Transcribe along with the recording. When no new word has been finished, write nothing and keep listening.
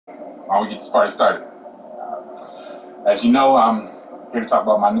why don't we get this party started? As you know, I'm here to talk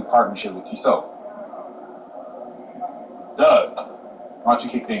about my new partnership with Tissot. Doug, why don't you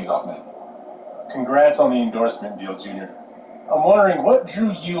kick things off, man? Congrats on the endorsement deal, Junior. I'm wondering what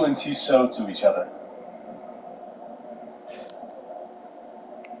drew you and Tissot to each other.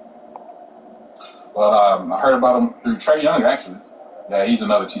 Well, I heard about him through Trey Young, actually. Yeah, he's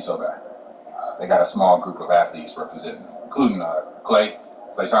another Tissot guy. They got a small group of athletes representing, including Clay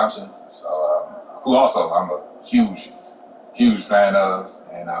Thompson, who also I'm a huge fan of,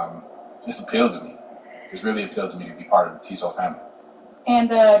 and just appealed to me. It's really appealed to me to be part of the Tissot family.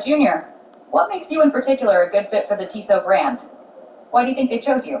 And Junior, what makes you in particular a good fit for the Tissot brand? Why do you think they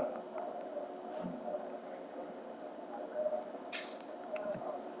chose you?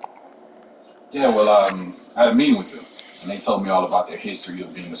 Yeah, well, I had a meeting with them, and they told me all about their history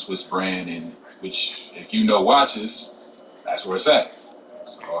of being a Swiss brand, and which, if you know watches, that's where it's at.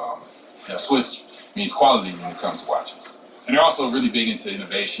 So, Swiss means quality when it comes to watches. And they're also really big into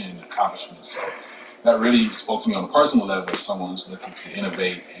innovation and accomplishment. So that really spoke to me on a personal level as someone who's looking to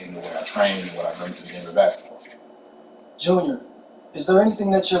innovate in the way I train and what I bring to the game of basketball. Junior, is there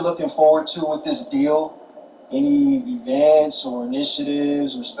anything that you're looking forward to with this deal? Any events or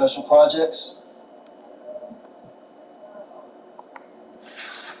initiatives or special projects?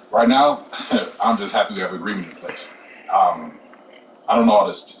 Right now, I'm just happy we have an agreement in place. I don't know all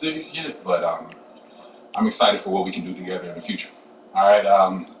the specifics yet, but I'm excited for what we can do together in the future. All right.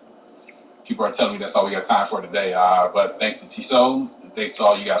 People are telling me that's all we got time for today. But thanks to Tissot, and thanks to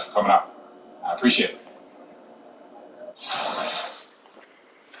all you guys for coming out. I appreciate it.